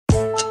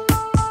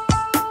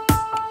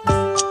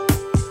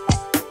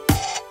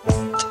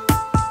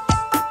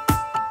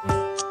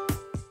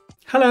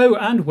Hello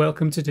and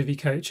welcome to Divi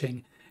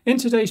Coaching. In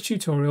today's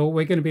tutorial,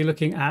 we're going to be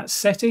looking at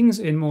settings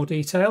in more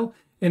detail.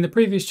 In the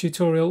previous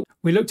tutorial,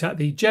 we looked at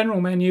the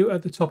general menu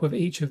at the top of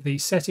each of the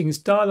settings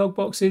dialog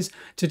boxes.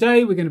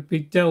 Today, we're going to be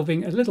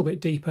delving a little bit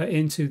deeper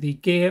into the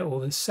gear or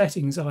the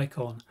settings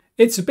icon.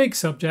 It's a big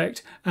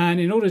subject,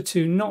 and in order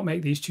to not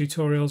make these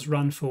tutorials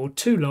run for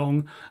too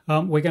long,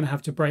 we're going to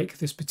have to break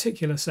this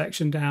particular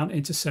section down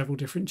into several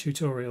different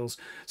tutorials.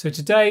 So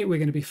today we're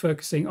going to be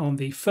focusing on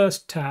the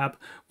first tab,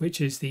 which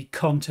is the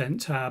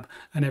content tab,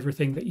 and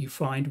everything that you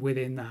find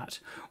within that.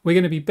 We're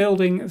going to be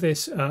building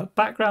this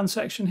background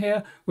section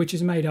here, which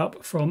is made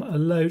up from a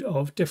load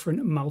of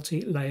different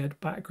multi-layered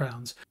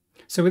backgrounds.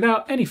 So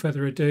without any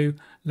further ado,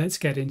 let's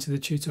get into the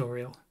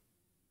tutorial.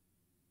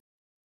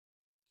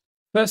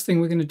 First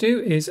thing we're going to do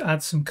is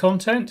add some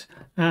content,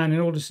 and in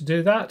order to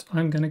do that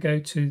I'm going to go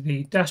to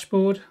the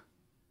dashboard,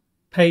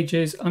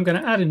 pages, I'm going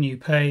to add a new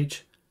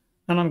page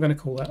and I'm going to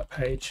call that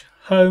page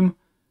home,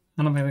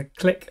 and I'm going to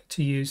click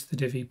to use the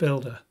Divi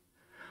Builder.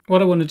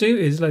 What I want to do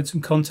is load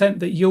some content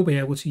that you'll be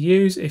able to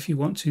use if you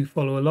want to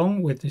follow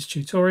along with this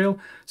tutorial.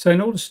 So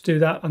in order to do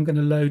that, I'm going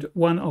to load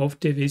one of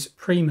Divi's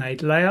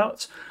pre-made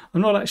layouts.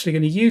 I'm not actually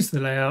going to use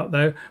the layout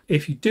though.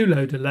 If you do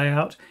load a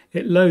layout,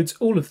 it loads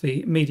all of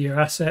the media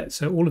assets,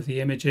 so all of the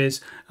images,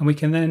 and we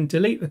can then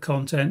delete the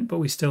content, but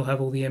we still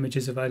have all the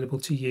images available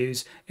to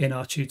use in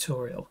our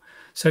tutorial.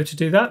 So to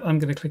do that, I'm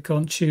going to click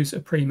on choose a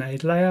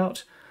pre-made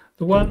layout.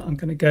 The one I'm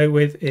going to go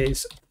with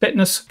is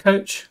Fitness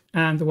Coach,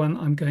 and the one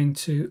I'm going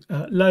to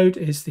load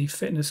is the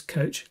Fitness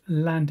Coach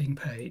landing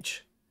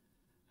page.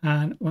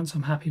 And once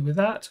I'm happy with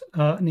that,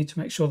 I need to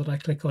make sure that I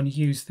click on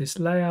use this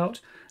layout,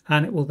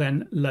 and it will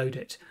then load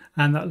it.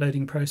 And that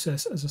loading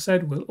process, as I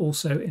said, will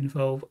also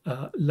involve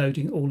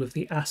loading all of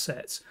the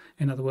assets.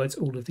 In other words,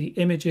 all of the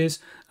images,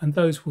 and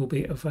those will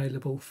be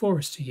available for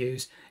us to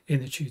use in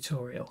the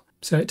tutorial.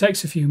 So it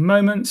takes a few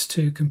moments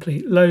to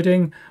complete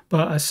loading,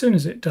 but as soon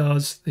as it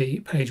does, the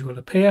page will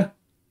appear.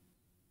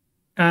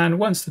 And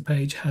once the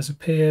page has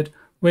appeared,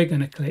 we're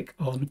going to click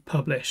on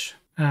Publish.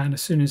 And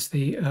as soon as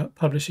the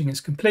publishing is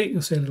complete,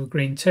 you'll see a little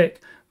green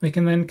tick. We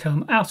can then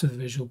come out of the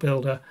Visual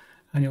Builder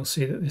and you'll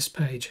see that this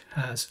page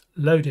has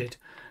loaded.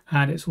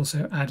 And it's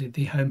also added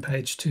the home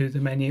page to the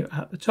menu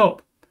at the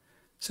top.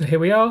 So here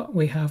we are,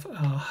 we have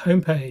our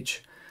home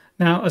page.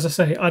 Now, as I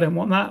say, I don't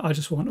want that, I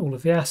just want all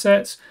of the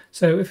assets.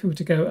 So if we were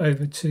to go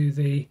over to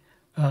the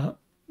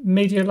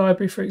media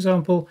library, for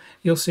example,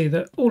 you'll see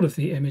that all of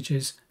the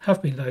images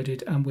have been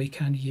loaded and we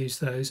can use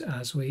those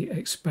as we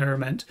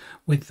experiment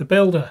with the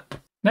builder.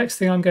 Next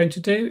thing I'm going to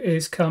do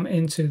is come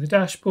into the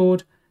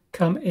dashboard,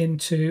 come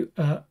into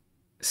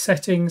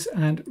settings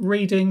and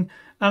reading,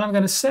 and I'm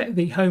going to set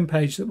the home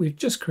page that we've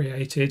just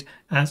created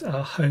as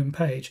our home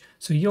page.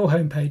 So your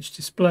home page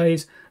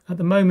displays, at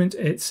the moment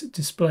it's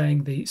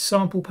displaying the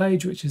sample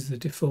page, which is the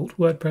default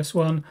WordPress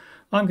one.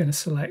 I'm going to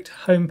select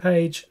home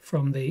page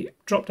from the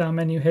drop down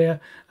menu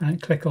here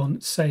and click on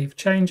save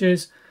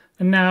changes.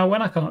 And now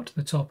when I come up to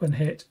the top and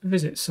hit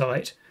visit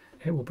site,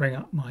 it will bring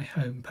up my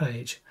home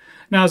page.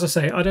 Now, as I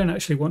say, I don't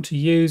actually want to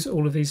use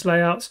all of these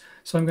layouts,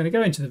 so I'm going to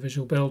go into the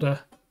Visual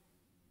Builder.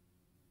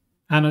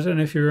 And I don't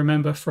know if you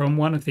remember from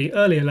one of the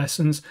earlier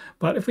lessons,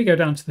 but if we go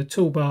down to the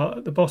toolbar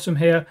at the bottom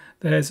here,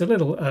 there's a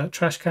little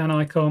trash can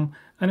icon.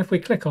 And if we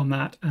click on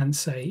that and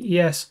say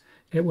yes,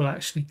 it will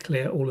actually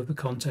clear all of the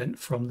content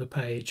from the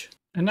page.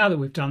 And now that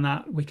we've done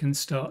that, we can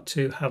start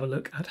to have a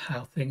look at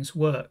how things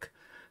work.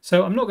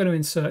 So I'm not going to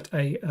insert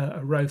a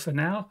row for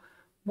now.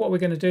 What we're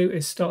going to do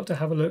is start to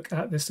have a look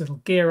at this little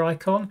gear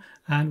icon,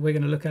 and we're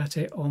going to look at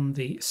it on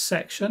the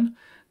section.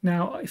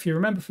 Now, if you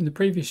remember from the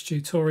previous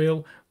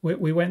tutorial,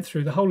 we went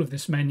through the whole of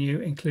this menu,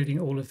 including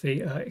all of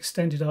the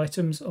extended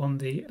items on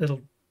the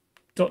little ...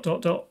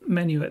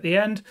 menu at the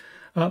end.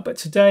 But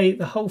today,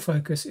 the whole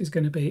focus is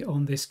going to be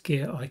on this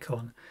gear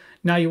icon.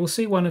 Now, you will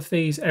see one of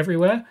these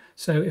everywhere.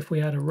 So if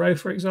we add a row,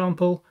 for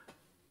example,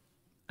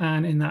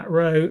 and in that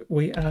row,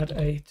 we add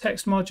a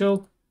text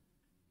module,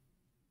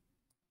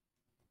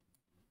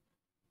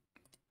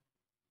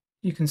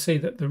 you can see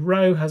that the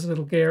row has a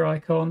little gear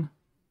icon,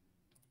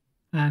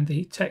 and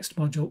the text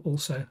module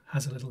also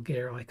has a little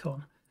gear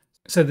icon.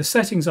 So the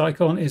settings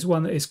icon is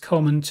one that is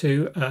common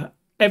to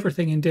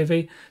everything in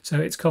Divi.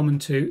 So it's common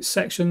to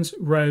sections,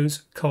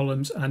 rows,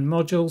 columns, and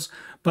modules,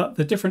 but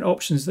the different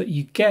options that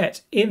you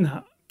get in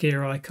that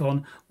gear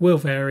icon will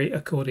vary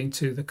according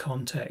to the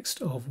context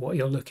of what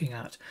you're looking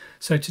at.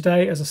 So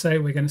today, as I say,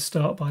 we're going to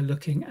start by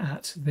looking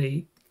at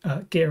the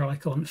gear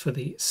icon for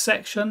the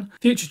section.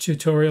 Future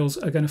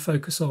tutorials are going to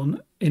focus on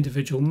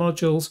individual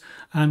modules,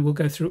 and we'll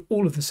go through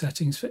all of the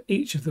settings for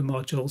each of the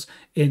modules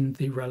in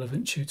the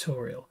relevant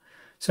tutorial.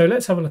 So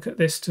let's have a look at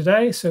this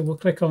today. So we'll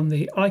click on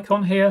the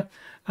icon here,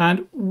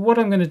 and what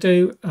I'm going to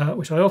do,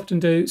 which I often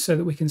do so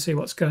that we can see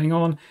what's going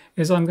on,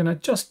 is I'm going to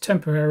just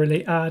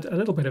temporarily add a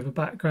little bit of a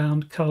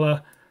background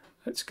color.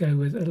 Let's go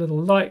with a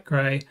little light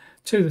grey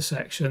to the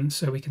section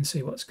so we can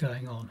see what's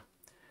going on.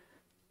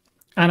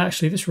 And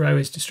actually this row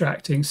is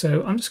distracting,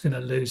 so I'm just going to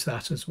lose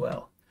that as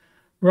well.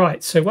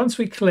 Right, so once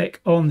we click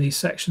on the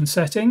section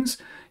settings,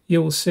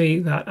 you will see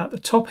that at the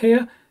top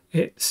here,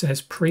 it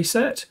says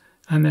preset,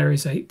 and there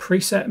is a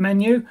preset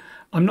menu.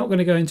 I'm not going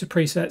to go into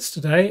presets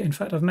today. In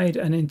fact, I've made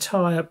an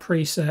entire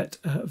preset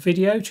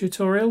video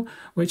tutorial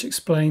which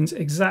explains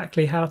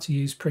exactly how to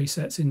use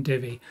presets in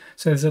Divi.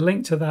 So there's a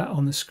link to that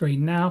on the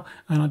screen now,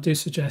 and I do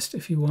suggest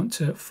if you want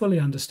to fully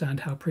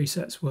understand how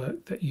presets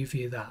work that you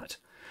view that.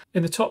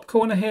 In the top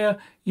corner here,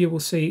 you will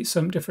see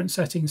some different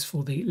settings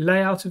for the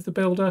layout of the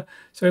builder.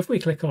 So if we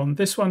click on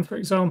this one, for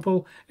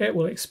example, it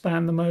will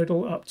expand the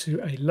modal up to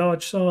a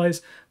large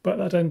size, but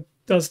that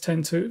does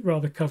tend to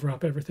rather cover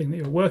up everything that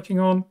you're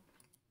working on.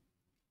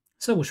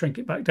 So we'll shrink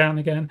it back down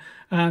again.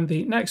 And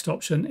the next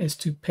option is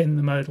to pin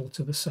the modal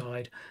to the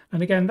side.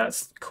 And again,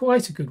 that's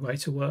quite a good way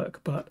to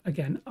work. But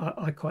again,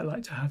 I quite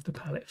like to have the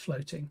palette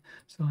floating.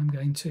 So I'm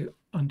going to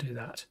undo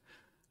that.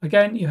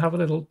 Again, you have a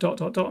little ...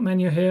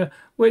 menu here,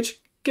 which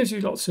gives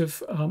you lots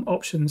of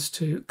options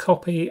to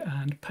copy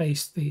and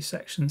paste the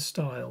section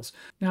styles.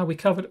 Now, we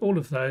covered all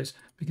of those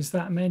because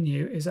that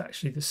menu is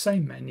actually the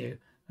same menu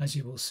as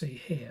you will see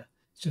here.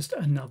 It's just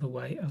another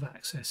way of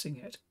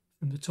accessing it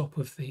from the top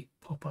of the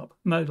pop-up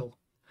modal.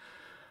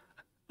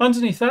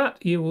 Underneath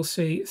that, you will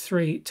see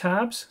 3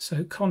 tabs,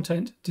 so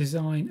Content,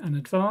 Design and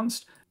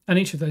Advanced, and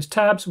each of those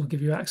tabs will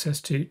give you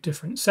access to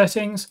different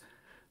settings.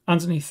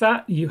 Underneath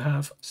that, you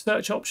have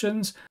search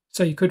options,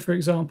 so you could, for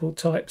example,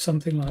 type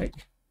something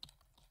like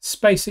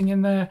spacing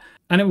in there,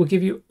 and it will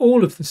give you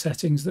all of the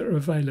settings that are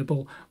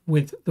available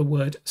with the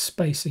word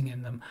spacing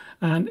in them.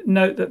 And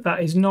note that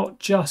that is not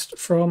just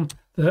from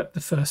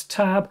the first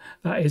tab,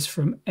 that is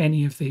from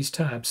any of these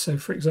tabs. So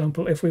for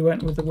example, if we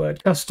went with the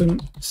word custom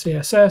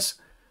CSS,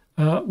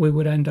 we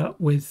would end up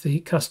with the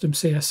custom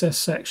CSS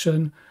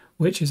section,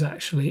 which is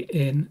actually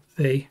in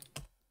the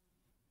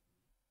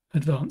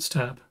advanced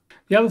tab.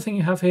 The other thing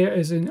you have here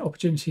is an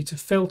opportunity to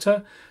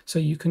filter, so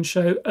you can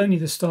show only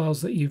the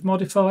styles that you've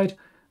modified.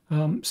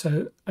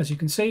 So as you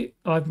can see,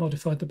 I've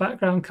modified the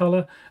background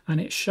color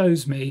and it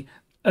shows me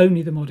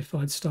only the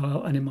modified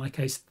style, and in my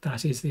case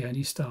that is the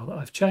only style that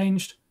I've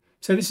changed.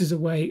 So this is a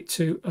way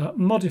to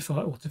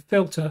modify or to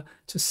filter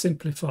to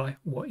simplify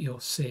what you're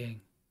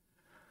seeing.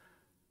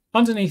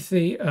 Underneath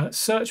the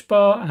search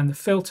bar and the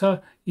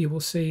filter, you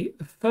will see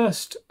the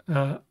first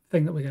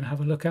thing that we're going to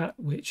have a look at,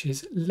 which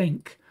is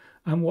link.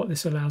 And what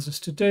this allows us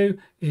to do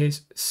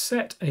is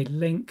set a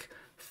link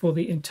for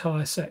the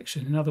entire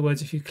section. In other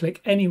words, if you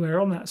click anywhere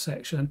on that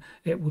section,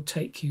 it will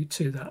take you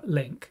to that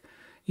link.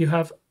 You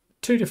have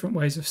 2 different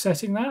ways of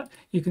setting that.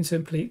 You can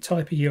simply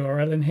type a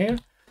URL in here.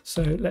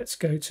 So let's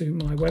go to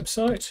my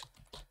website,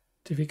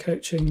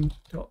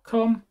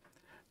 divicoaching.com,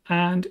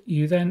 and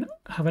you then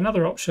have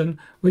another option,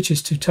 which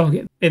is to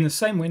target in the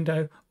same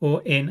window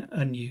or in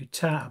a new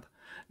tab.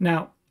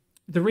 Now,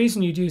 the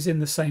reason you'd use in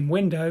the same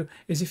window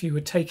is if you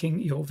were taking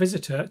your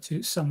visitor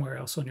to somewhere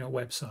else on your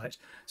website.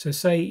 So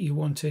say you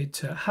wanted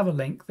to have a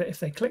link that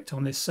if they clicked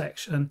on this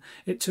section,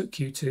 it took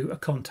you to a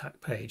contact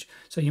page.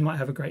 So you might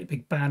have a great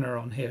big banner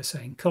on here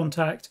saying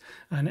contact,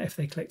 and if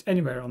they clicked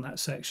anywhere on that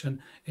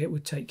section, it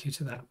would take you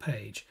to that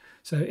page.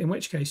 So in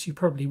which case you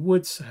probably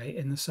would say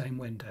in the same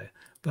window.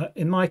 But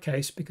in my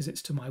case, because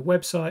it's to my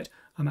website,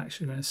 I'm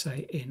actually going to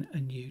say in a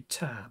new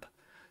tab.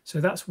 So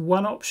that's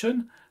one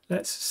option.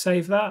 Let's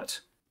save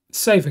that.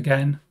 Save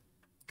again,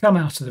 come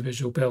out of the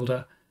Visual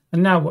Builder,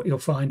 and now what you'll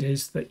find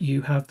is that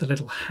you have the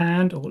little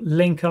hand or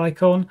link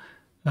icon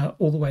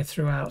all the way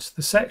throughout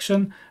the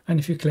section, and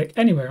if you click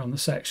anywhere on the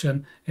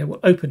section, it will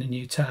open a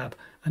new tab,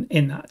 and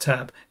in that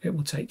tab it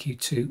will take you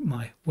to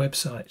my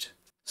website.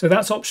 So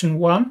that's option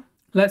 1.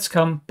 Let's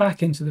come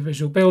back into the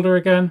Visual Builder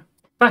again,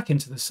 back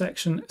into the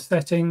section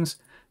settings,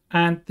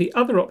 and the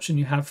other option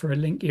you have for a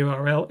link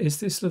URL is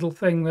this little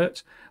thing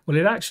that, well,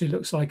 it actually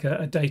looks like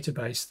a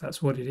database.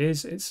 That's what it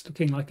is. It's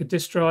looking like a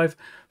disk drive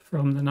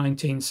from the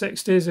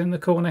 1960s in the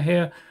corner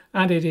here,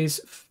 and it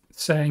is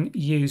saying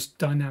use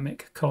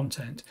dynamic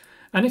content.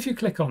 And if you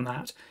click on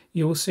that,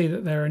 you will see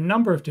that there are a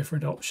number of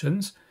different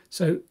options.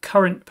 So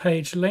current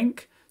page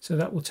link, so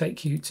that will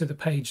take you to the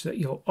page that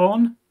you're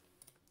on.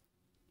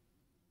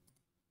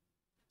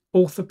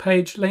 Author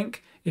page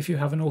link, if you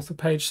have an author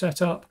page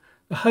set up.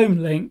 A home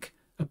link,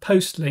 a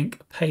post link,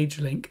 a page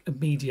link, a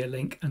media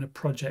link, and a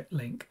project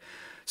link.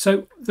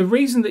 So the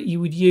reason that you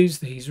would use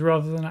these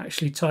rather than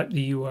actually type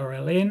the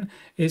URL in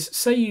is,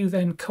 say you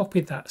then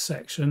copied that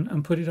section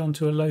and put it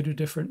onto a load of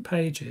different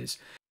pages.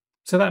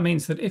 So that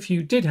means that if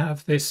you did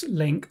have this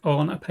link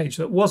on a page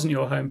that wasn't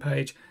your home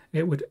page,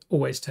 it would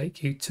always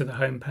take you to the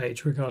home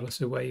page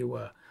regardless of where you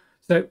were.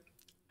 So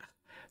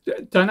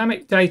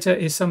dynamic data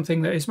is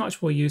something that is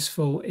much more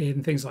useful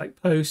in things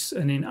like posts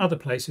and in other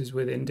places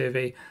within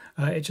Divi.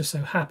 It just so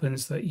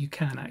happens that you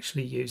can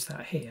actually use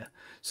that here.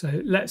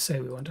 So let's say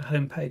we want a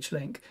homepage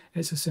link.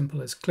 It's as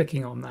simple as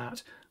clicking on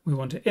that. We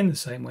want it in the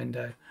same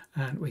window,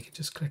 and we can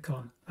just click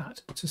on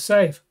that to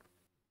save.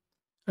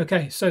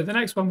 Okay, so the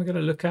next one we're going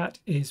to look at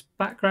is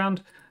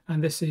background,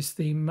 and this is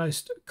the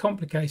most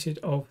complicated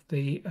of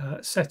the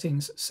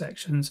settings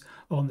sections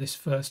on this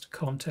first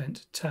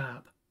content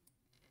tab.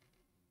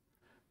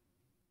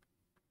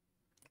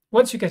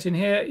 Once you get in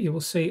here, you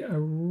will see a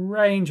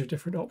range of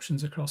different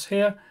options across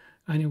here,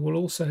 and you will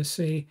also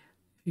see,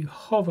 if you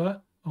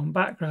hover on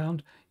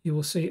background, you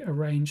will see a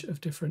range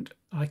of different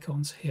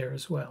icons here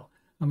as well.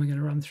 And we're going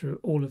to run through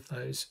all of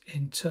those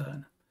in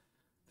turn.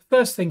 The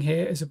first thing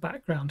here is a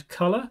background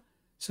color.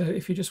 So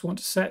if you just want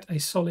to set a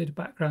solid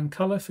background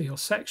color for your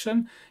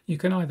section, you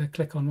can either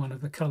click on one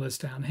of the colors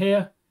down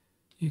here,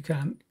 you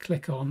can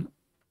click on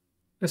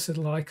this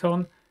little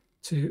icon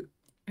to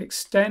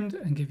extend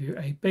and give you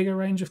a bigger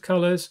range of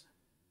colors,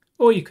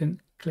 or you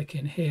can click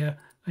in here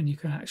and you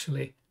can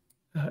actually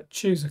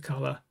choose a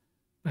color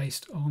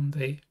based on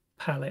the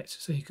palette.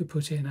 So you could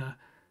put in a,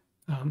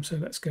 so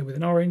let's go with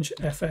an orange,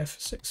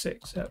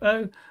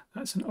 FF6600,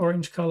 that's an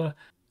orange color,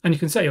 and you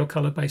can set your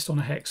color based on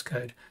a hex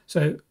code.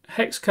 So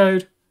hex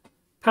code,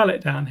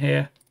 palette down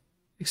here,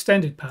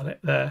 extended palette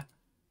there,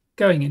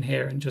 going in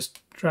here and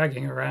just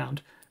dragging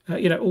around,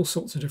 all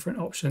sorts of different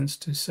options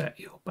to set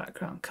your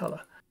background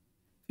color.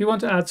 If you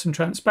want to add some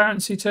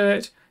transparency to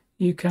it,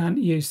 you can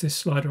use this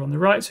slider on the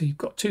right. So you've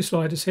got two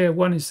sliders here.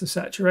 One is the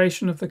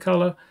saturation of the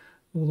color,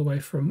 all the way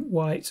from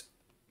white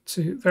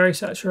to very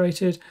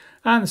saturated,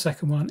 and the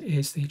second one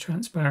is the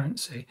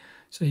transparency.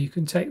 So you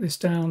can take this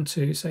down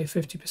to say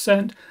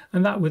 50%,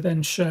 and that would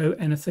then show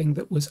anything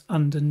that was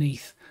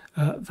underneath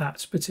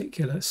that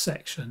particular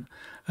section.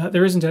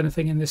 There isn't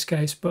anything in this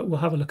case, but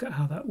we'll have a look at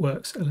how that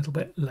works a little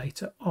bit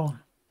later on.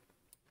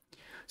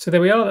 So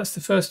there we are, that's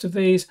the first of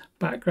these,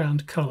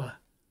 background color.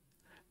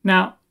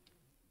 Now,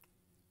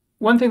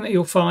 one thing that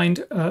you'll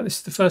find, this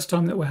is the first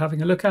time that we're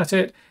having a look at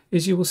it,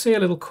 is you will see a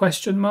little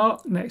question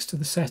mark next to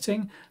the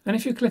setting. And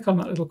if you click on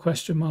that little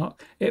question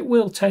mark, it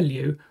will tell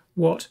you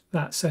what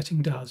that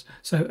setting does.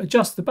 So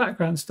adjust the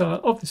background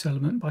style of this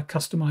element by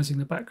customizing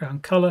the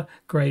background color,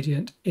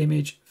 gradient,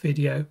 image,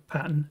 video,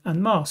 pattern,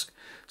 and mask.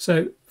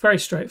 So very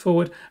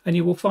straightforward, and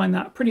you will find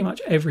that pretty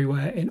much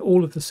everywhere in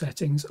all of the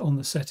settings on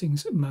the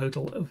settings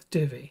modal of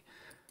Divi.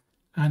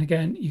 And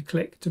again, you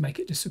click to make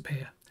it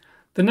disappear.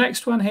 The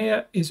next one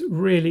here is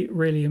really,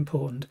 really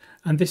important,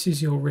 and this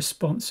is your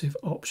responsive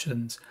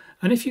options.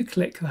 And if you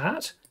click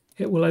that,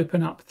 it will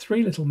open up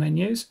three little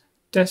menus: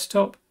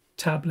 desktop,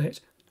 tablet,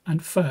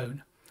 and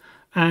phone.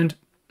 And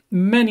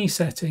many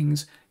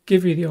settings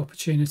give you the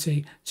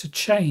opportunity to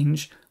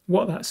change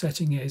what that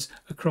setting is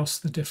across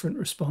the different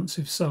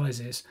responsive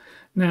sizes.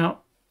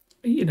 Now,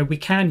 we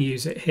can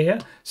use it here.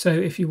 So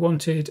if you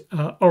wanted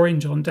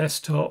orange on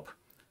desktop,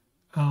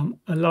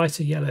 a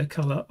lighter yellow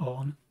color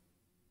on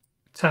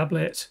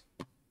tablet,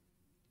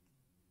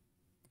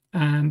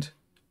 and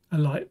a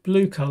light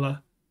blue color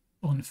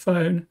on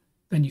phone,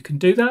 then you can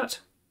do that.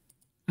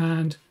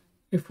 And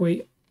if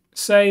we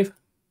save,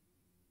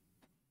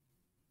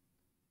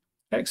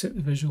 exit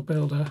the Visual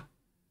Builder,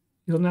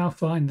 you'll now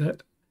find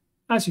that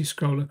as you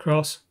scroll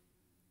across,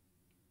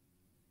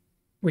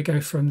 we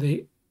go from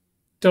the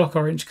dark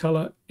orange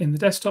color in the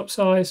desktop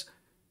size.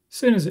 As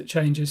soon as it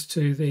changes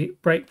to the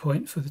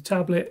breakpoint for the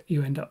tablet,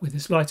 you end up with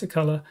this lighter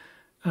color.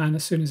 And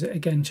as soon as it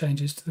again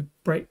changes to the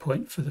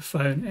breakpoint for the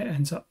phone, it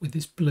ends up with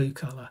this blue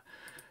color.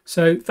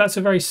 So that's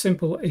a very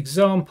simple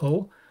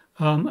example.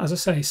 As I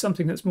say,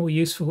 something that's more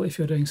useful if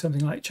you're doing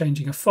something like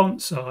changing a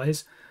font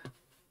size.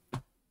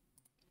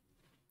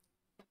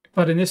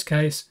 But in this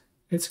case,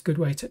 it's a good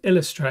way to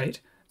illustrate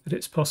that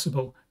it's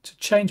possible to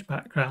change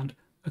background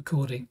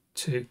according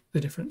to the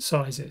different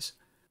sizes.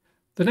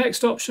 The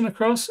next option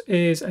across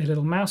is a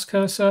little mouse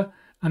cursor,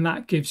 and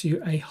that gives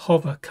you a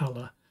hover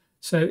color.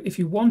 So if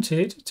you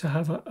wanted to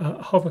have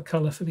a hover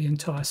color for the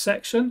entire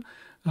section,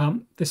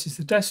 this is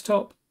the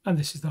desktop and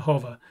this is the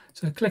hover.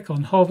 So click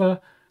on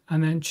hover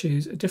and then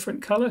choose a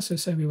different color. So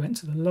say we went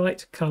to the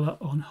light color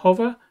on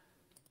hover.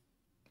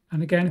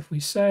 And again, if we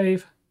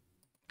save,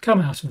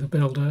 come out of the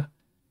builder,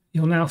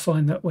 you'll now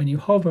find that when you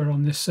hover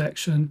on this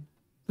section,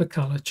 the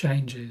color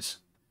changes.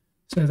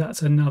 So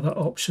that's another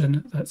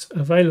option that's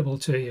available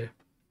to you.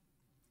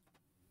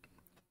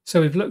 So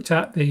we've looked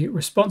at the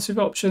responsive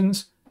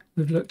options.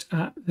 We've looked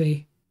at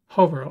the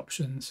hover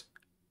options,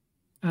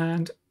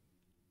 and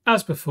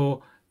as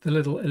before, the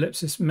little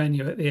ellipsis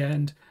menu at the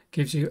end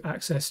gives you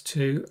access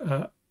to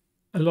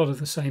a lot of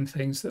the same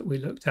things that we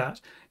looked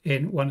at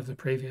in one of the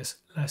previous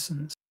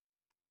lessons.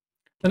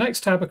 The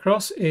next tab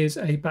across is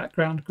a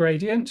background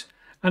gradient,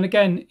 and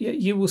again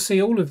you will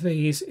see all of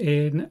these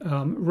in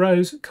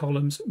rows,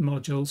 columns,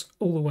 modules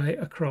all the way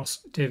across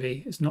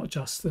Divi. It's not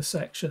just the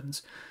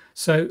sections.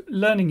 So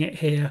learning it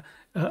here,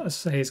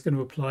 as I say, is going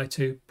to apply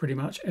to pretty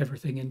much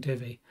everything in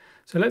Divi.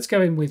 So let's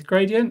go in with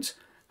gradient,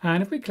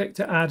 and if we click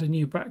to add a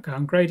new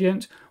background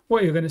gradient,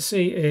 what you're going to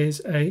see is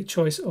a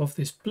choice of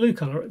this blue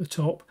color at the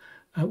top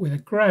with a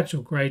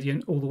gradual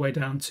gradient all the way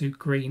down to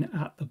green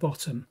at the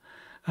bottom.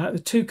 The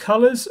two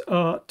colors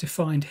are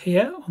defined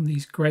here on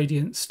these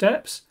gradient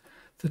steps.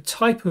 The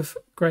type of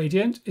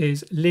gradient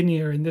is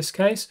linear in this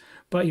case,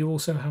 but you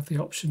also have the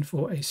option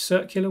for a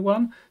circular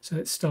one. So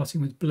it's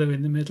starting with blue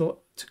in the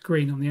middle to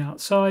green on the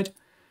outside.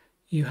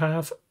 You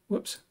have,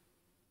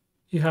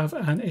 you have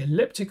an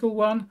elliptical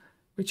one,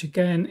 which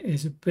again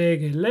is a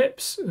big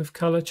ellipse of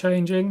color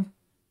changing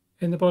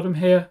in the bottom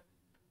here.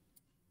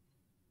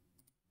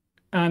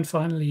 And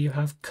finally, you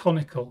have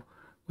conical,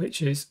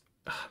 which is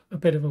a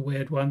bit of a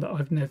weird one that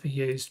I've never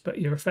used, but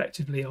you're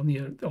effectively on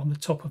the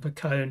top of a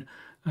cone,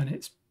 and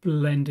it's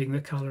blending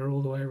the color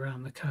all the way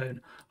around the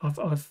cone.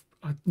 I've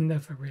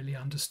never really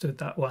understood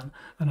that one,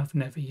 and I've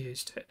never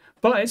used it,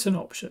 but it's an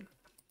option.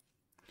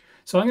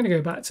 So I'm going to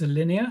go back to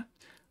linear.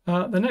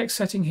 The next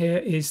setting here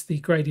is the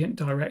gradient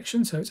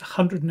direction. So it's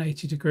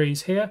 180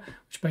 degrees here,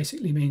 which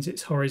basically means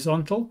it's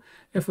horizontal.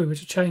 If we were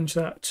to change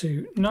that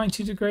to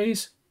 90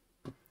 degrees,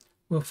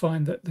 we'll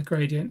find that the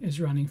gradient is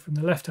running from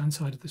the left-hand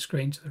side of the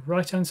screen to the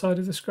right-hand side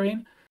of the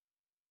screen.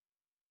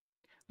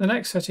 The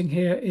next setting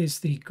here is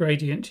the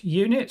gradient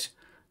unit,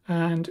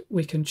 and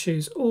we can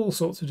choose all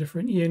sorts of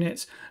different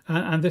units,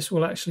 and this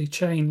will actually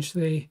change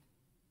the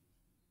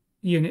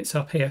units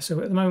up here. So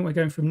at the moment we're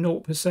going from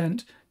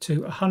 0%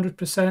 to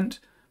 100%,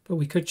 but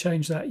we could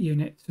change that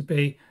unit to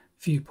be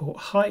viewport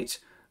height,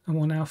 and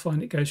we'll now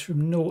find it goes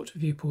from 0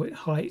 viewport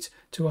height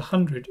to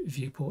 100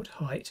 viewport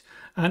height.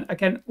 And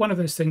again, one of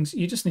those things,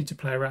 you just need to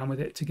play around with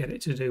it to get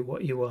it to do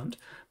what you want,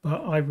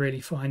 but I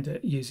really find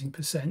that using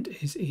percent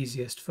is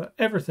easiest for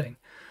everything.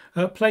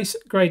 Place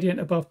gradient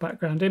above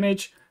background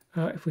image.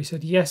 If we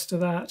said yes to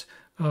that,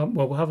 well,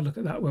 we'll have a look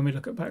at that when we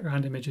look at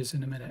background images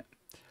in a minute.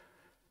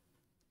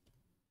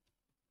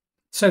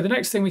 So the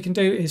next thing we can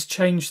do is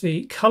change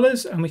the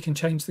colors, and we can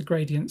change the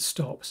gradient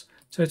stops.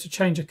 So to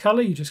change a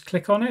color, you just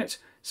click on it.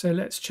 So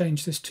let's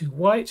change this to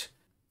white.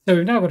 So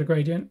we've now got a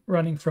gradient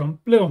running from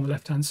blue on the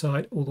left-hand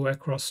side all the way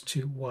across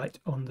to white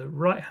on the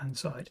right-hand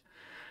side.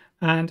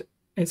 And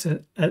it's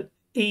an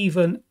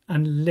even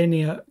and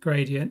linear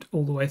gradient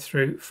all the way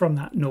through from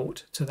that 0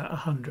 to that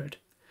 100.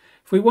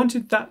 If we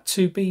wanted that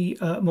to be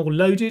more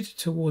loaded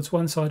towards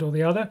one side or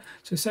the other,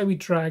 so say we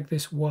drag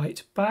this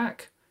white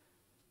back,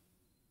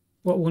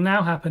 what will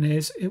now happen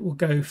is it will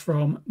go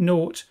from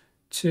 0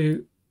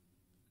 to,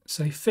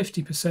 say,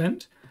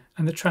 50%,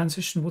 and the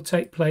transition will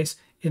take place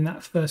in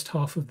that first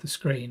half of the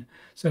screen.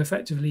 So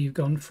effectively you've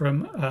gone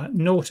from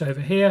 0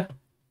 over here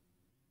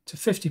to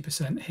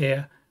 50%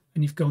 here,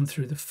 and you've gone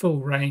through the full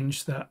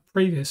range that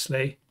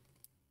previously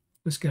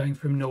was going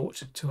from 0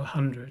 to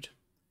 100.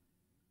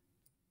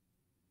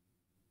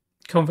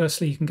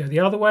 Conversely, you can go the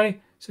other way.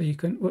 So you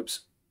can,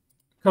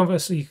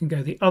 conversely, you can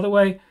go the other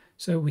way.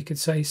 So we could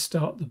say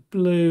start the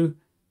blue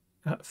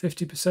at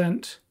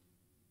 50%.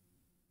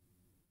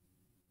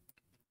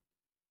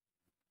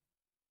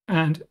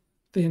 And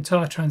the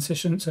entire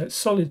transition, so it's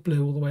solid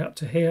blue all the way up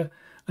to here.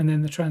 And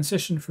then the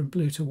transition from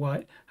blue to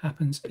white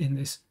happens in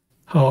this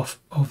half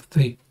of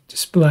the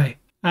display.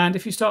 And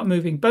if you start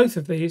moving both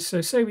of these,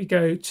 so say we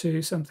go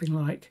to something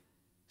like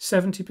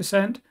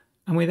 70%,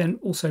 and we then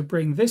also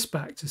bring this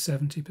back to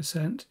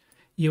 70%,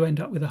 you end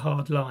up with a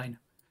hard line.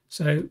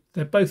 So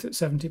they're both at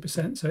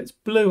 70%, so it's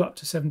blue up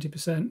to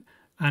 70%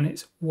 and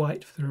it's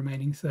white for the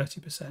remaining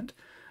 30%.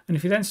 And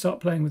if you then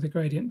start playing with the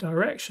gradient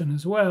direction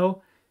as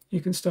well,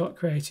 you can start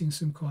creating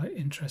some quite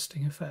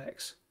interesting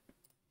effects.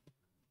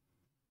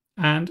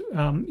 And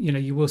you know,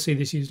 you will see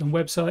this used on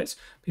websites.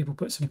 People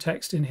put some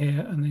text in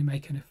here and they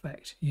make an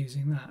effect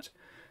using that.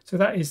 So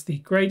that is the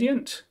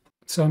gradient.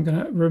 So I'm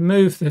going to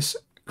remove this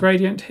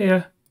gradient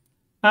here,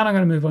 and I'm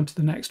going to move on to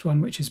the next one,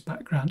 which is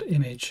background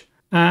image.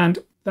 And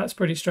that's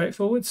pretty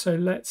straightforward. So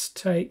let's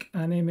take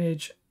an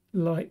image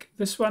like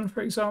this one,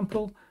 for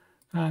example,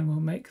 and we'll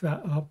make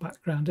that our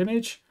background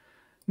image.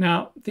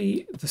 Now,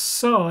 the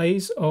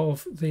size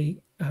of the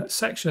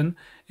section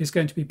is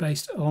going to be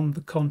based on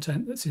the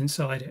content that's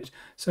inside it.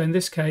 So in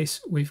this case,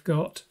 we've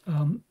got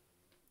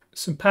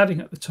some padding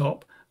at the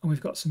top, and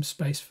we've got some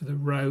space for the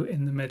row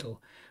in the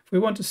middle. If we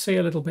want to see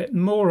a little bit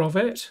more of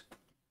it,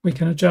 we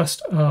can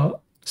adjust our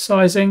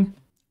sizing.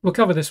 We'll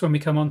cover this when we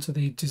come on to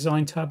the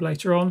design tab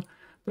later on,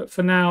 but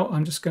for now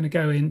I'm just going to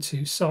go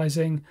into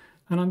sizing,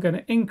 and I'm going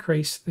to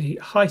increase the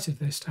height of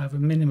this to have a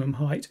minimum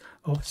height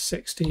of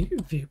 60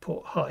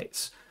 viewport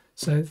heights.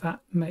 So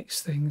that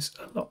makes things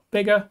a lot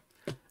bigger,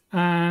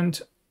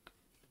 and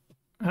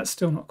that's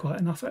still not quite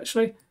enough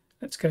actually.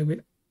 Let's go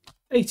with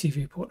 80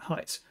 viewport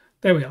heights.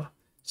 There we are.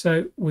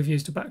 So we've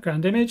used a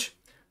background image,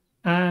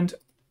 and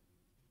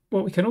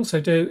what we can also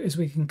do is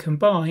we can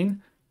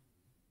combine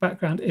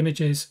background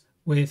images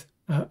with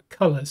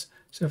colors.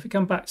 So if we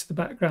come back to the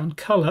background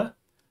color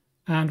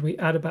and we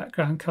add a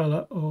background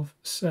color of,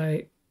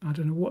 say, I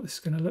don't know what this is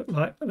going to look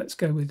like, but let's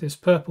go with this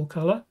purple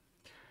color,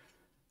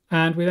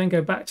 and we then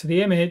go back to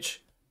the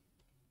image,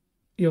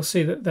 you'll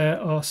see that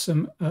there are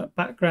some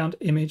background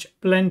image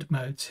blend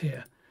modes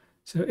here.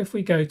 So if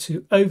we go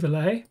to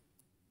overlay,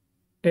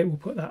 it will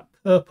put that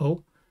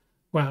purple,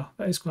 wow,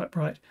 that is quite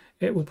bright,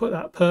 it will put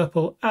that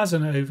purple as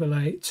an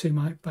overlay to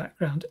my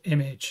background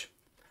image.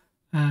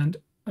 And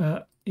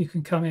you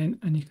can come in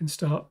and you can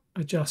start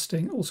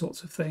adjusting all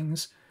sorts of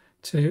things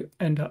to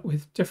end up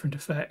with different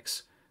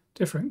effects,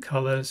 different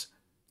colors,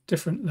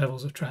 different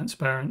levels of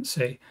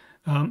transparency.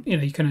 You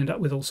know, you can end up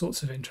with all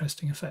sorts of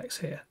interesting effects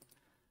here.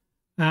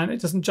 And it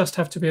doesn't just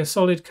have to be a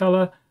solid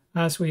color,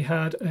 as we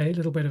had a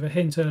little bit of a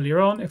hint earlier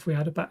on. If we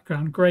had a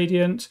background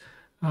gradient,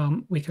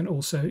 we can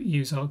also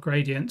use our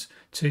gradient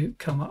to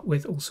come up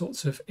with all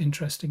sorts of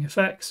interesting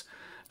effects.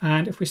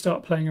 And if we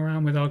start playing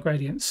around with our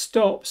gradient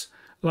stops,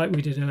 like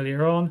we did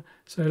earlier on,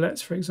 so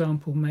let's, for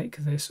example, make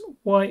this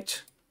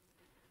white.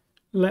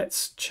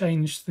 Let's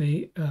change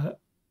the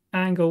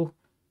angle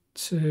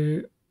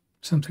to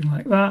something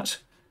like that.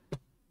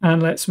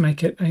 And let's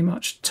make it a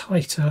much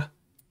tighter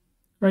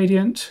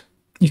gradient.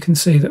 You can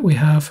see that we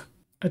have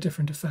a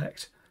different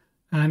effect.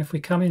 And if we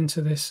come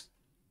into this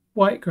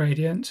white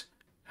gradient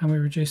and we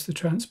reduce the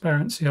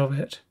transparency of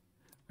it,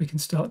 we can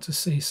start to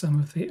see some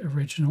of the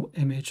original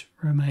image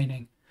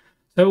remaining.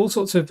 So all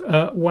sorts of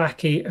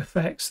wacky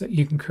effects that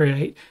you can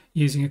create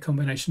using a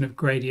combination of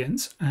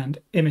gradients and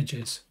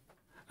images.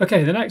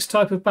 Okay, the next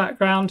type of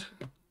background,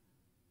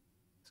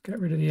 let's get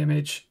rid of the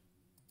image,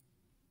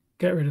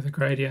 get rid of the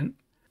gradient.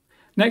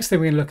 Next thing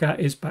we're going to look at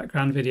is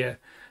background video.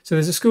 So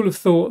there's a school of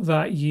thought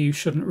that you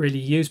shouldn't really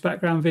use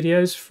background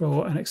videos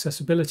for an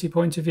accessibility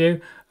point of view,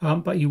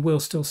 but you will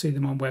still see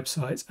them on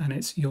websites, and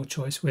it's your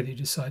choice whether you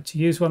decide to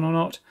use one or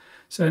not.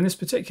 So in this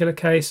particular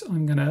case,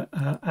 I'm going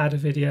to add a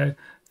video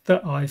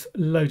that I've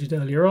loaded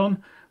earlier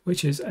on,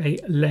 which is a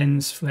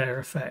lens flare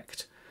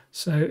effect.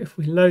 So if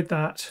we load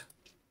that,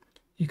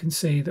 you can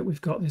see that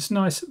we've got this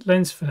nice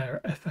lens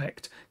flare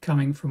effect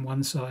coming from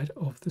one side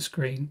of the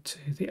screen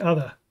to the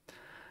other.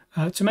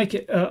 To make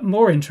it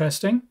more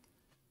interesting,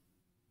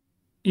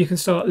 you can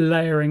start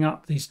layering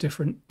up these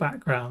different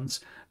backgrounds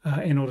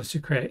in order to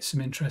create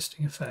some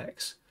interesting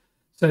effects.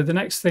 So the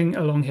next thing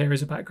along here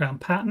is a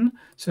background pattern.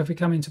 So if we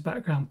come into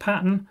background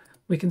pattern,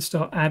 we can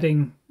start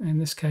adding, in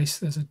this case,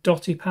 there's a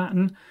dotty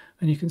pattern,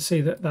 and you can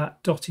see that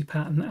that dotty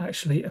pattern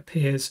actually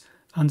appears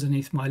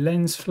underneath my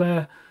lens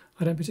flare.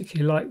 I don't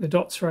particularly like the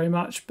dots very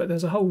much, but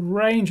there's a whole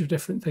range of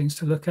different things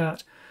to look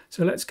at.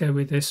 So let's go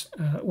with this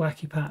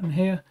wacky pattern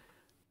here.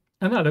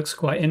 And that looks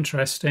quite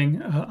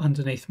interesting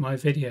underneath my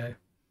video.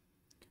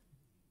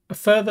 A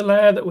further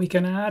layer that we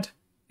can add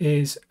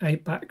is a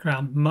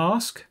background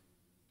mask.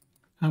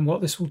 And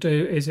what this will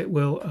do is it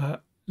will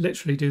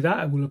literally do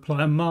that. It will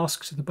apply a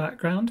mask to the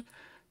background.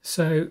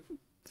 So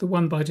the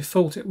one by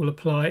default it will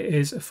apply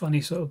is a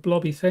funny sort of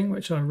blobby thing,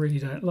 which I really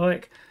don't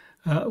like.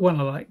 One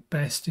I like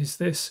best is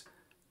this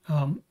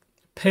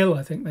pill,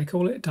 I think they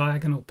call it,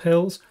 diagonal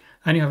pills.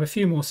 And you have a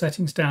few more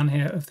settings down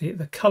here of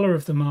the color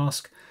of the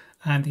mask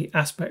and the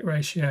aspect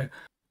ratio.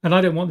 And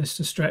I don't want this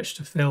to stretch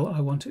to fill,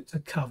 I want it to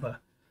cover.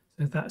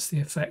 So that's the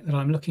effect that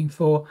I'm looking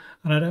for.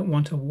 And I don't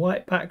want a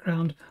white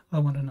background, I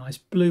want a nice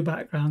blue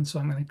background. So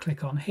I'm going to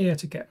click on here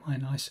to get my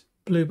nice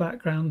blue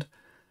background.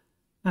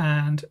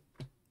 And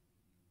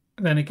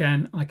then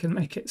again, I can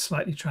make it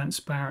slightly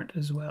transparent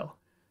as well.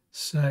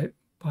 So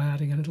by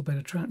adding a little bit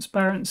of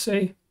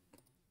transparency,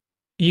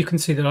 you can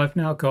see that I've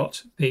now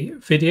got the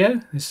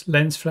video, this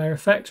lens flare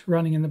effect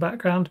running in the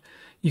background.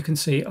 You can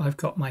see I've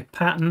got my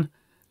pattern,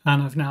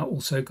 and I've now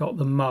also got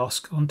the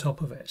mask on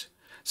top of it.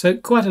 So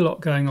quite a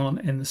lot going on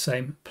in the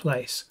same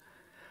place.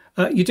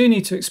 You do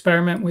need to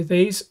experiment with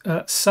these.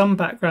 Some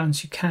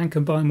backgrounds you can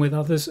combine with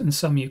others and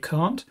some you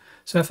can't.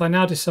 So if I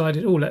now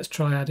decided, oh, let's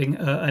try adding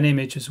an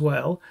image as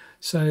well.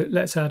 So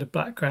let's add a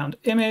background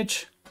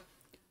image.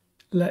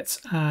 Let's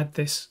add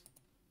this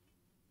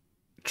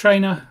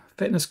trainer,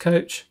 fitness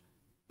coach.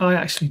 I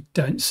actually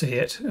don't see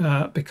it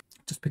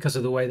just because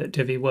of the way that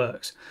Divi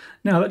works.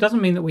 Now, that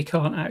doesn't mean that we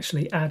can't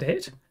actually add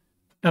it.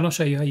 And I'll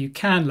show you how you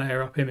can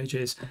layer up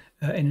images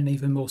in an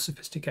even more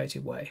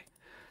sophisticated way.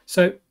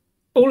 So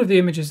all of the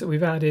images that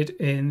we've added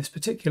in this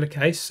particular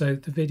case, so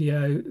the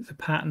video, the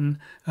pattern,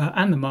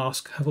 and the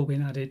mask have all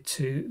been added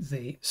to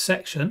the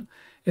section.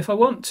 If I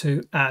want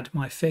to add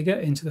my figure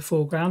into the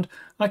foreground,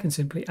 I can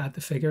simply add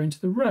the figure into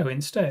the row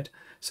instead.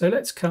 So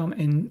let's come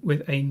in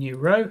with a new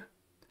row.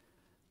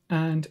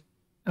 And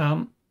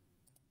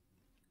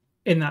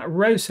in that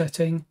row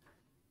setting,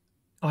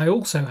 I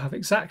also have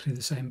exactly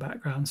the same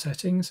background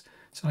settings.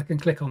 So I can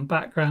click on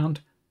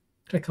background,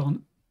 click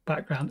on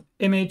background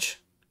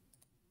image,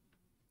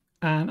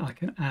 and I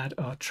can add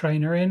our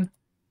trainer in.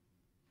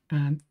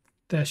 And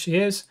there she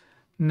is.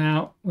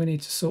 Now we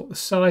need to sort the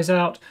size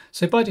out.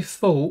 So by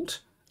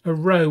default, a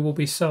row will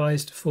be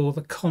sized for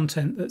the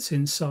content that's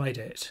inside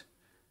it.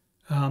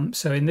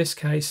 So in this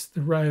case,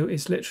 the row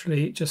is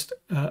literally just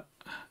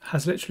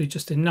has literally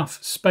just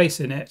enough space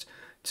in it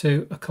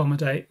to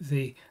accommodate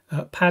the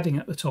padding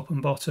at the top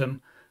and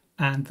bottom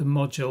and the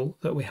module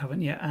that we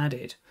haven't yet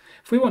added.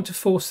 If we want to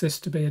force this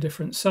to be a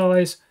different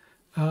size,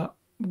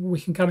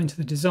 we can come into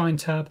the design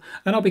tab,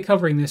 and I'll be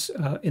covering this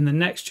in the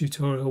next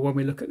tutorial when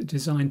we look at the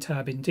design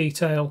tab in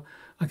detail.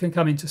 I can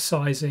come into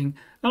sizing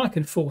and I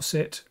can force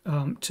it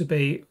to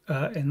be,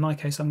 in my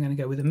case, I'm going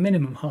to go with a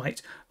minimum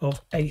height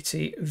of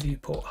 80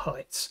 viewport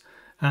heights.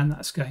 And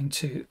that's going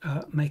to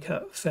make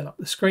her fill up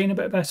the screen a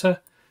bit better.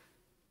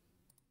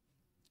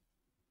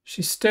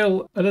 She's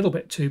still a little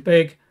bit too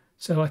big,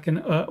 so I can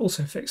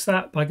also fix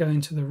that by going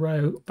to the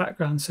row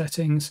background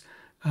settings,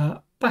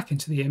 back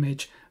into the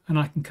image, and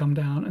I can come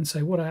down and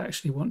say what I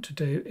actually want to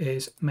do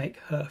is make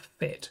her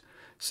fit.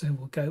 So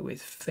we'll go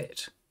with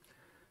fit.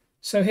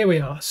 So here we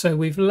are. So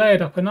we've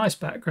layered up a nice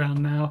background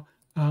now,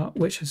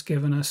 which has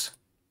given us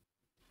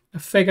a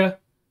figure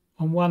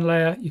on one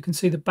layer. You can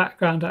see the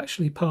background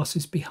actually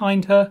passes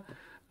behind her.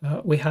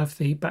 We have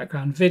the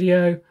background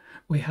video,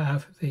 we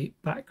have the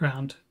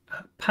background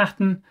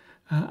pattern,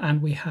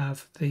 and we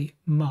have the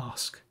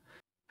mask.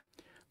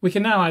 We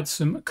can now add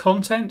some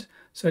content.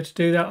 So to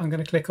do that, I'm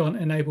going to click on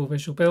Enable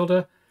Visual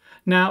Builder.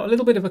 Now, a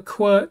little bit of a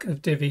quirk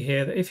of Divi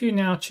here, that if you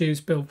now choose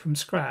Build from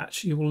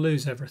Scratch, you will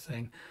lose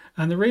everything.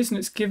 And the reason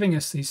it's giving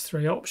us these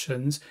three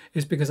options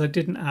is because I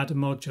didn't add a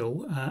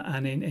module,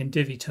 and in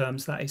Divi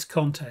terms, that is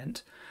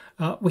content.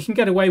 We can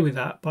get away with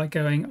that by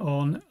going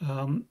on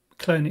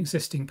Clone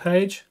Existing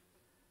Page.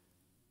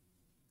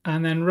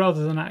 And then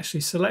rather than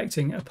actually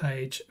selecting a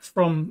page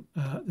from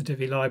the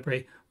Divi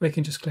library, we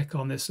can just click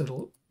on this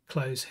little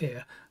close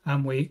here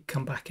and we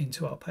come back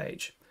into our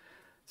page.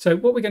 So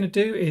what we're going to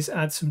do is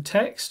add some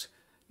text.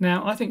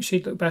 Now I think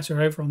she'd look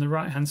better over on the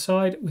right hand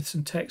side with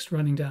some text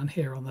running down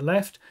here on the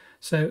left.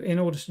 So in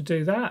order to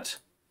do that,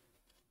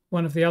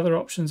 one of the other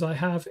options I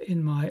have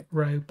in my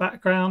row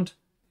background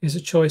is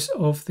a choice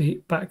of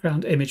the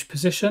background image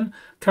position.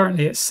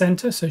 Currently it's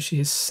center, so she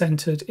is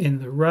centered in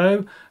the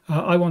row.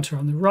 I want her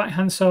on the right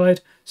hand side,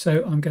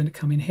 so I'm going to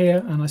come in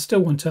here and I still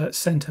want her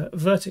center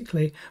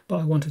vertically, but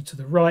I want her to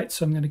the right,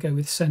 so I'm going to go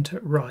with center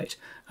right,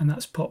 and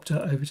that's popped her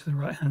over to the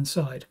right hand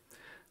side.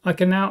 I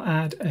can now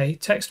add a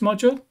text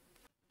module.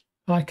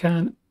 I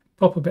can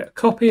pop a bit of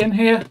copy in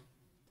here,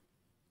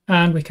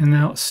 and we can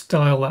now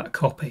style that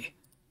copy.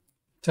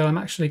 So I'm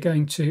actually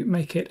going to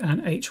make it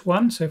an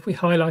H1, so if we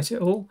highlight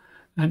it all,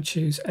 and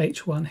choose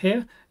H1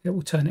 here, it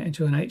will turn it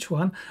into an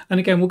H1. And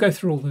again, we'll go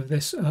through all of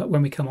this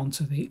when we come on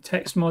to the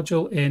text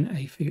module in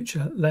a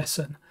future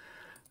lesson.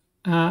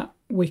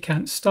 We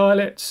can style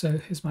it. So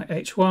here's my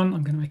H1.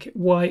 I'm going to make it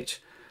white.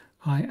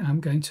 I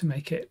am going to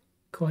make it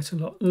quite a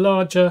lot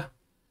larger.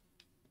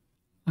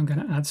 I'm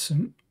going to add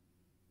some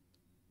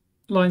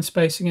line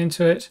spacing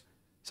into it.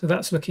 So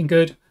that's looking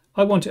good.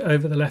 I want it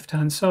over the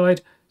left-hand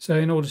side. So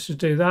in order to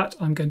do that,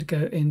 I'm going to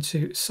go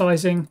into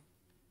sizing,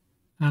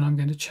 and I'm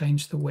going to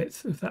change the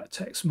width of that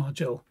text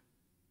module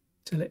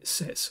till it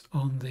sits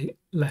on the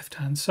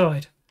left-hand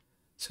side.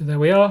 So there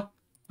we are.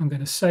 I'm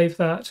going to save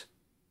that,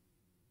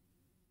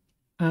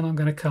 and I'm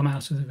going to come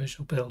out of the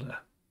Visual Builder.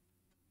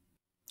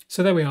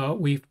 So there we are.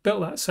 We've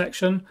built that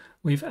section.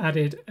 We've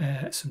added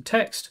some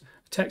text,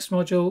 a text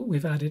module.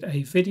 We've added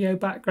a video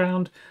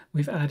background.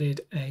 We've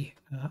added a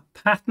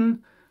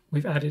pattern.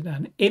 We've added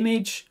an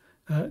image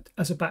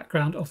as a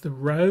background of the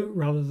row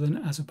rather than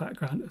as a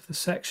background of the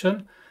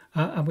section.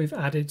 And we've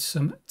added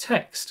some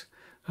text.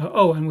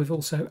 And we've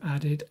also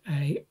added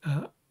a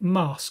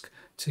mask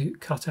to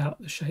cut out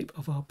the shape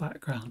of our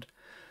background.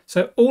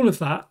 So all of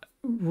that,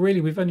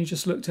 really, we've only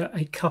just looked at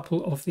a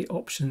couple of the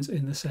options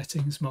in the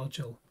settings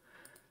module.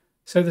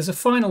 So there's a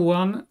final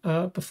one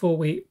before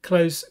we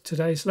close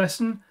today's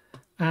lesson.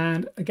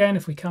 And again,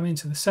 if we come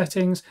into the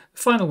settings,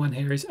 the final one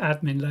here is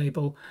admin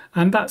label,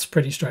 and that's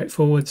pretty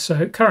straightforward.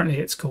 So currently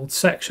it's called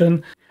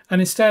section, and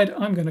instead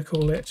I'm going to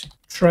call it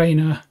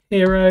trainer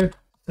hero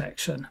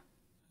section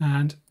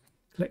and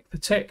click the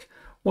tick.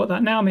 What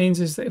that now means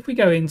is that if we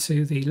go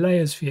into the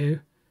layers view,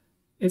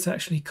 it's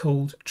actually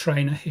called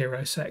trainer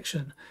hero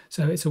section.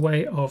 So it's a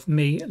way of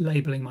me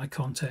labeling my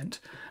content.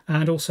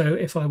 And also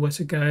if I were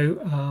to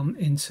go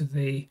into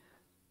the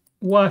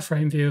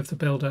wireframe view of the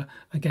builder,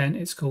 again,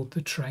 it's called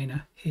the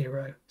trainer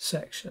hero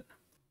section.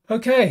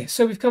 Okay,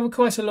 so we've covered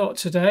quite a lot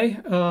today,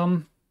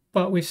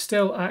 but we've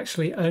still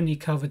actually only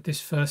covered this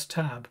first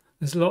tab.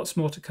 There's lots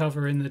more to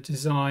cover in the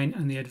design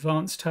and the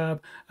advanced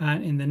tab,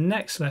 and in the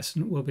next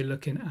lesson we'll be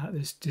looking at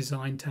this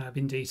design tab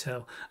in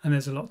detail, and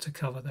there's a lot to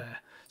cover there.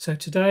 So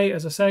today,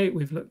 as I say,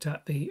 we've looked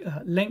at the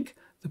link,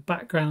 the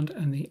background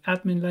and the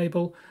admin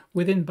label.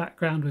 Within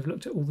background, we've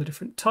looked at all the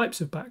different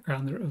types of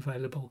background that are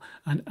available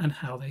and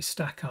how they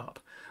stack up.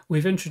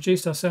 We've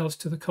introduced ourselves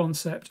to the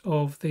concept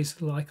of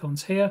these little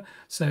icons here,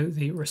 so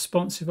the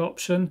responsive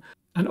option.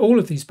 And all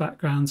of these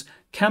backgrounds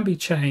can be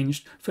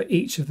changed for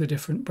each of the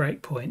different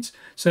breakpoints.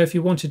 So if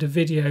you wanted a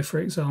video, for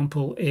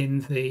example,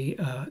 in the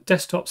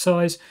desktop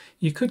size,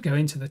 you could go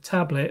into the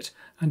tablet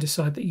and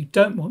decide that you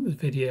don't want the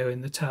video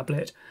in the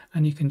tablet,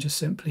 and you can just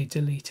simply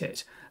delete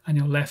it. And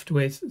you're left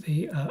with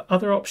the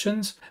other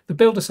options. The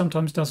builder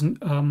sometimes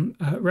doesn't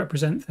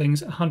represent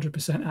things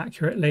 100%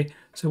 accurately.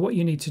 So what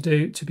you need to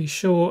do to be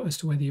sure as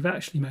to whether you've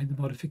actually made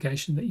the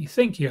modification that you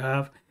think you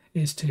have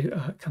is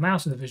to come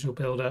out of the Visual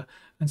Builder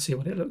and see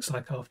what it looks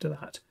like after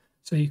that.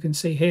 So you can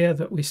see here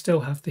that we still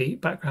have the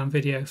background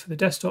video for the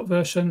desktop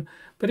version,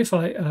 but if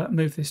I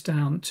move this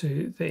down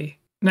to the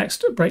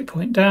next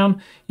breakpoint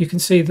down, you can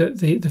see that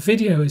the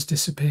video has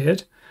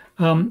disappeared,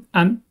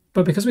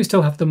 but because we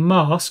still have the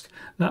mask,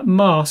 that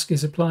mask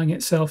is applying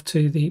itself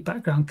to the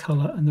background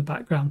color and the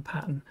background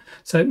pattern.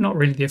 So not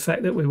really the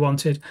effect that we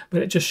wanted,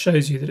 but it just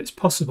shows you that it's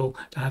possible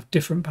to have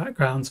different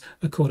backgrounds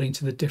according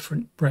to the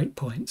different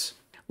breakpoints.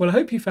 Well, I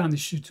hope you found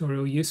this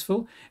tutorial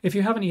useful. If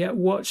you haven't yet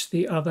watched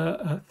the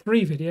other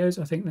 3 videos,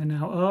 I think there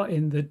now are,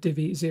 in the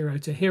Divi Zero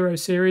to Hero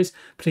series,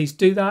 please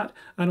do that.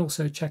 And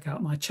also check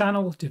out my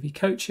channel, Divi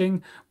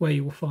Coaching, where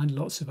you will find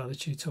lots of other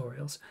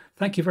tutorials.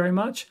 Thank you very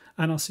much,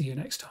 and I'll see you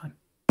next time.